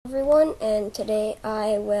everyone, and today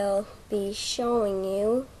I will be showing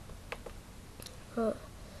you the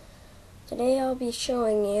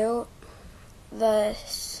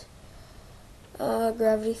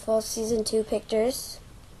Gravity Falls Season 2 pictures,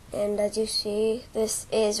 and as you see, this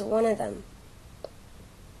is one of them.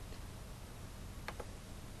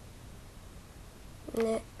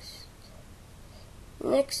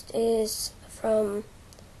 Next is from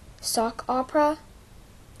Sock Opera.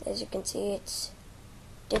 As you can see, it's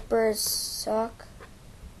Dipper's sock.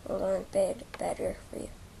 Hold on, better for you.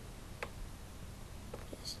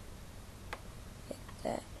 Just like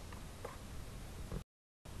that.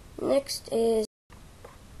 Next is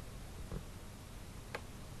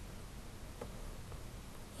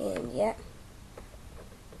yeah,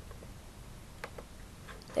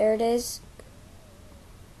 there it is.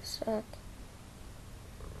 Sock.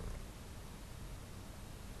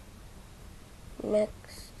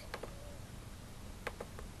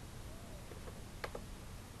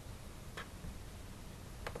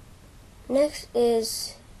 Next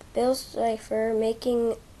is Bill Cipher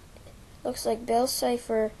making, looks like Bill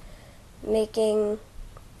Cipher making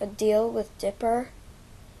a deal with Dipper,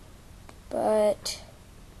 but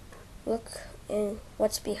look in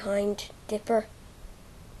what's behind Dipper.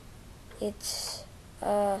 It's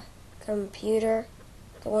a computer,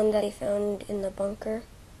 the one that he found in the bunker,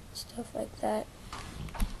 stuff like that.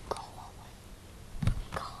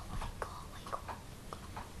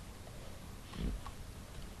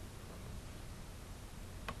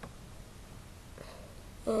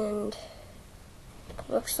 And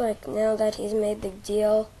looks like now that he's made the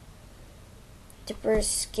deal, Dipper's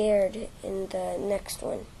scared in the next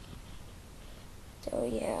one. So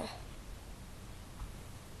yeah,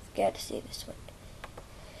 got to see this one.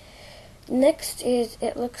 Next is,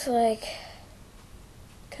 it looks like,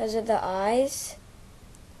 because of the eyes,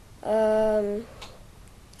 and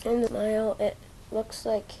the smile, it looks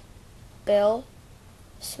like Bill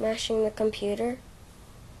smashing the computer.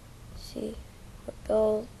 See?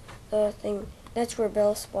 Bill, the thing, that's where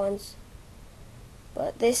Bill spawns.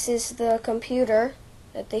 But this is the computer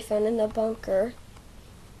that they found in the bunker.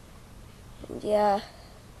 And yeah.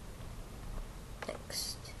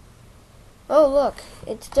 Next. Oh look,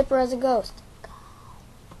 it's Dipper as a ghost.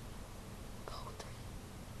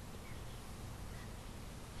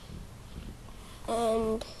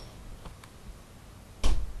 And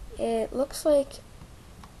it looks like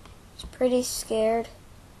it's pretty scared.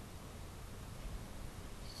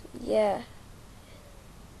 Yeah.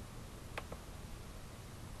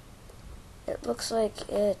 It looks like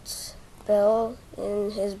it's Bill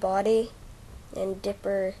in his body, and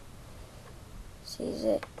Dipper sees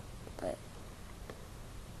it. But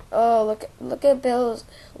oh, look at Bill's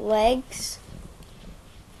legs,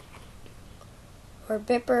 or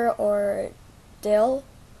Bipper, or Dill,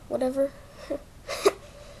 whatever.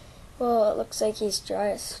 Well, it looks like he's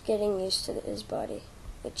just getting used to his body,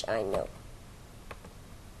 which I know.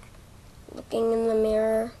 Looking in the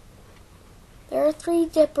mirror. There are 3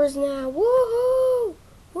 Dippers now. Woohoo!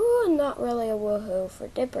 Woo! Not really a woohoo for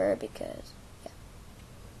Dipper because, yeah.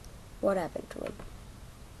 What happened to him?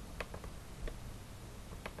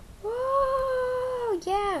 Whoa!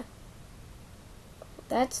 Yeah!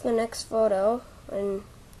 That's the next photo when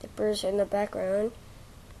Dipper's in the background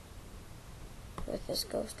with his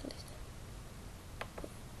ghostly stuff.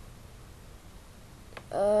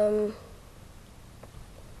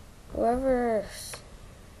 Whoever,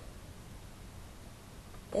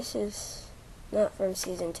 this is not from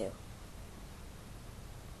Season 2.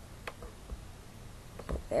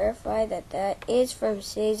 Verify that that is from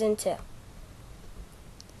Season 2.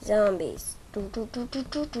 Zombies.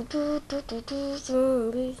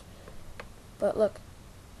 Zombies. But look.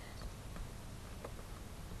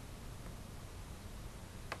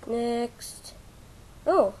 Next.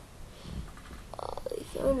 Oh. They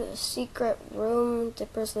found a secret room.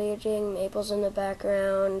 Dipper's leading. Mabel's in the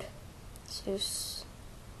background. Zeus.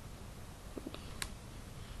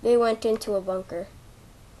 They went into a bunker.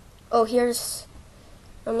 Oh, here's...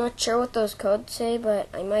 I'm not sure what those codes say, but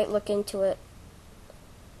I might look into it.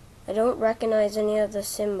 I don't recognize any of the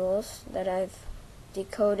symbols that I've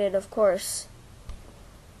decoded, of course,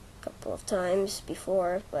 a couple of times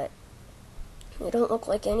before, but they don't look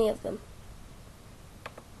like any of them.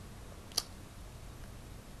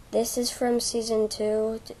 This is from Season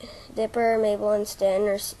 2. Dipper, Mabel, and Stan,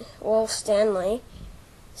 or, well, Stanley.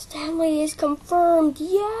 Stanley is confirmed!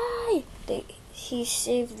 Yay! He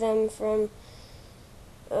saved them from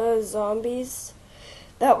zombies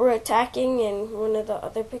that were attacking in one of the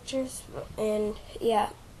other pictures. And, yeah,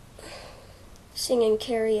 singing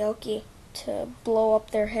karaoke to blow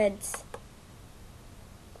up their heads.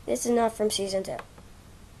 This is not from season 2.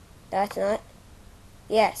 That's not.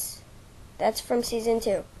 Yes, that's from season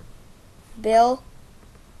 2. Bill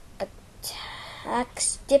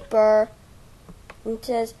attacks Dipper and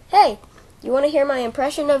says, "Hey, you want to hear my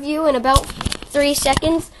impression of you in about 3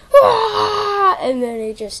 seconds?" Ah! And then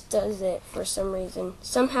he just does it for some reason.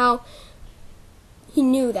 Somehow he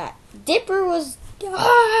knew that Dipper was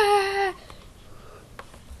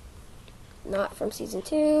not from season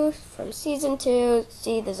 2. From season 2,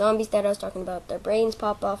 see the zombies that I was talking about, their brains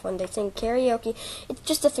pop off when they sing karaoke. It's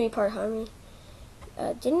just a 3-part harmony.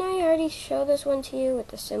 Didn't I already show this one to you with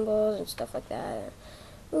the symbols and stuff like that?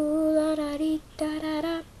 Ooh la da dee da da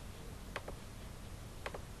da.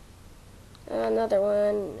 Another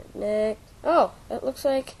one next. Oh, it looks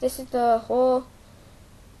like this is the whole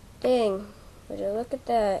thing. Would you look at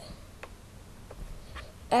that?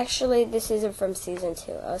 Actually, this isn't from season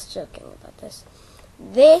 2. I was joking about this.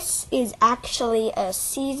 This is actually a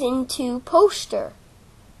season 2 poster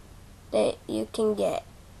that you can get.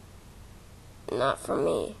 Not from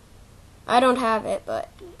me. I don't have it, but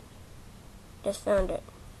just found it.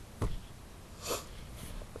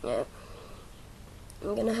 Yeah.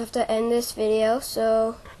 I'm gonna have to end this video,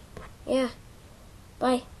 so yeah.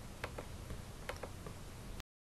 Bye.